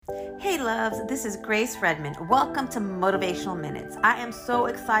Hey loves, this is Grace Redmond. Welcome to Motivational Minutes. I am so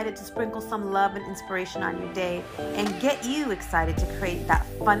excited to sprinkle some love and inspiration on your day and get you excited to create that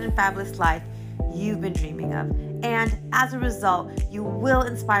fun and fabulous life you've been dreaming of. And as a result, you will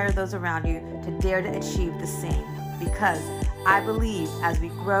inspire those around you to dare to achieve the same. Because I believe as we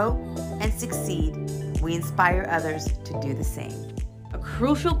grow and succeed, we inspire others to do the same. A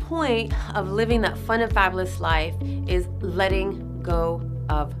crucial point of living that fun and fabulous life is letting go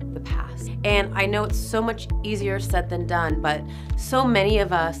of the past. And I know it's so much easier said than done, but so many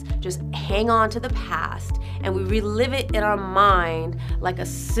of us just hang on to the past and we relive it in our mind like a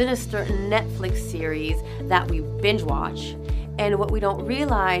sinister Netflix series that we binge watch. And what we don't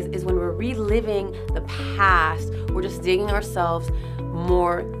realize is when we're reliving the past, we're just digging ourselves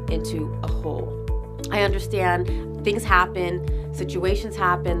more into a hole. I understand things happen, situations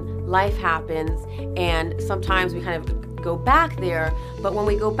happen, life happens, and sometimes we kind of go back there, but when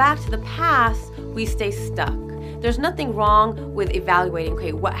we go back to the past, we stay stuck. There's nothing wrong with evaluating,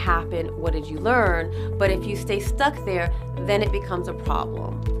 okay, what happened, what did you learn? But if you stay stuck there, then it becomes a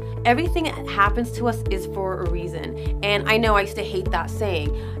problem. Everything that happens to us is for a reason. And I know I used to hate that saying,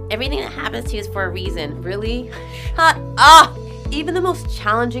 everything that happens to you is for a reason. Really? Shut up! Even the most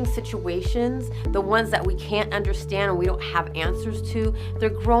challenging situations, the ones that we can't understand and we don't have answers to, they're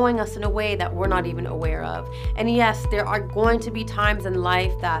growing us in a way that we're not even aware of. And yes, there are going to be times in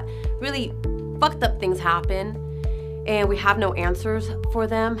life that really fucked up things happen and we have no answers for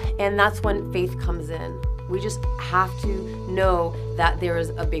them. And that's when faith comes in. We just have to know that there is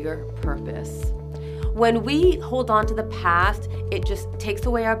a bigger purpose. When we hold on to the past, it just takes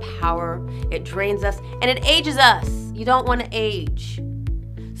away our power, it drains us, and it ages us. You don't want to age.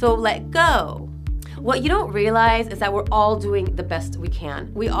 So let go. What you don't realize is that we're all doing the best we can.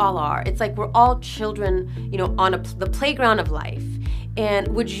 We all are. It's like we're all children, on the playground of life. And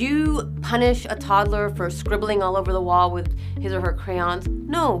would you punish a toddler for scribbling all over the wall with his or her crayons?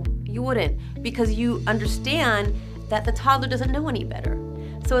 No, you wouldn't, because you understand that the toddler doesn't know any better.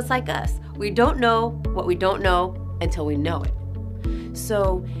 So it's like us. We don't know what we don't know until we know it.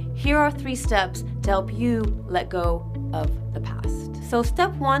 So here are 3 steps to help you let go of the past. So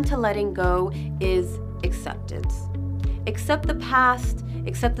step 1 to letting go is acceptance. Accept the past,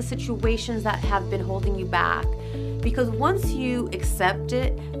 accept the situations that have been holding you back. Because once you accept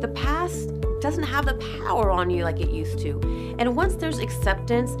it, the past doesn't have the power on you like it used to. And once there's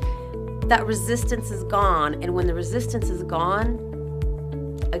acceptance, that resistance is gone. And when the resistance is gone,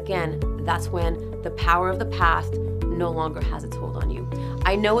 again, that's when the power of the past no longer has its hold on you.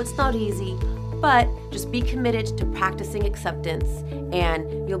 I know it's not easy, but just be committed to practicing acceptance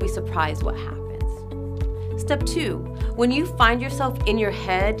and you'll be surprised what happens. Step 2, when you find yourself in your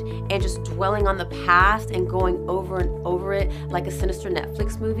head and just dwelling on the past and going over and over it like a sinister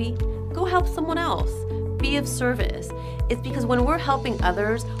Netflix movie, go help someone else. Be of service. It's because when we're helping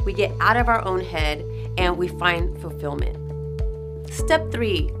others, we get out of our own head and we find fulfillment. Step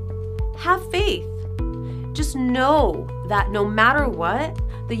 3, have faith. Just know that no matter what,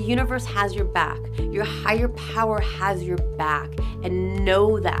 the universe has your back. Your higher power has your back. And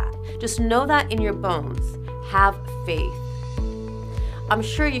know that. Just know that in your bones. Have faith. I'm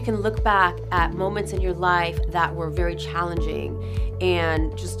sure you can look back at moments in your life that were very challenging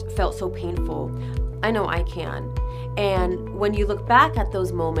and just felt so painful. I know I can. And when you look back at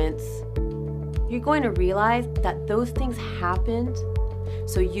those moments, you're going to realize that those things happened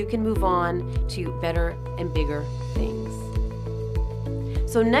so you can move on to better and bigger things.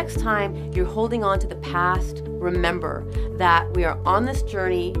 So next time you're holding on to the past, remember that we are on this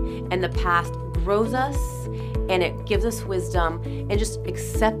journey and the past grows us and it gives us wisdom, and just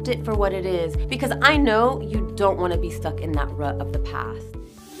accept it for what it is, because I know you don't want to be stuck in that rut of the past.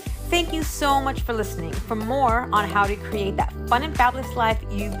 Thank you so much for listening. For more on how to create that fun and fabulous life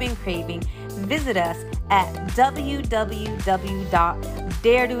you've been craving, visit us at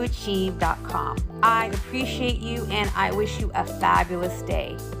www.daretoachieve.com. I appreciate you and I wish you a fabulous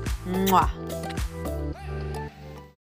day. Mwah.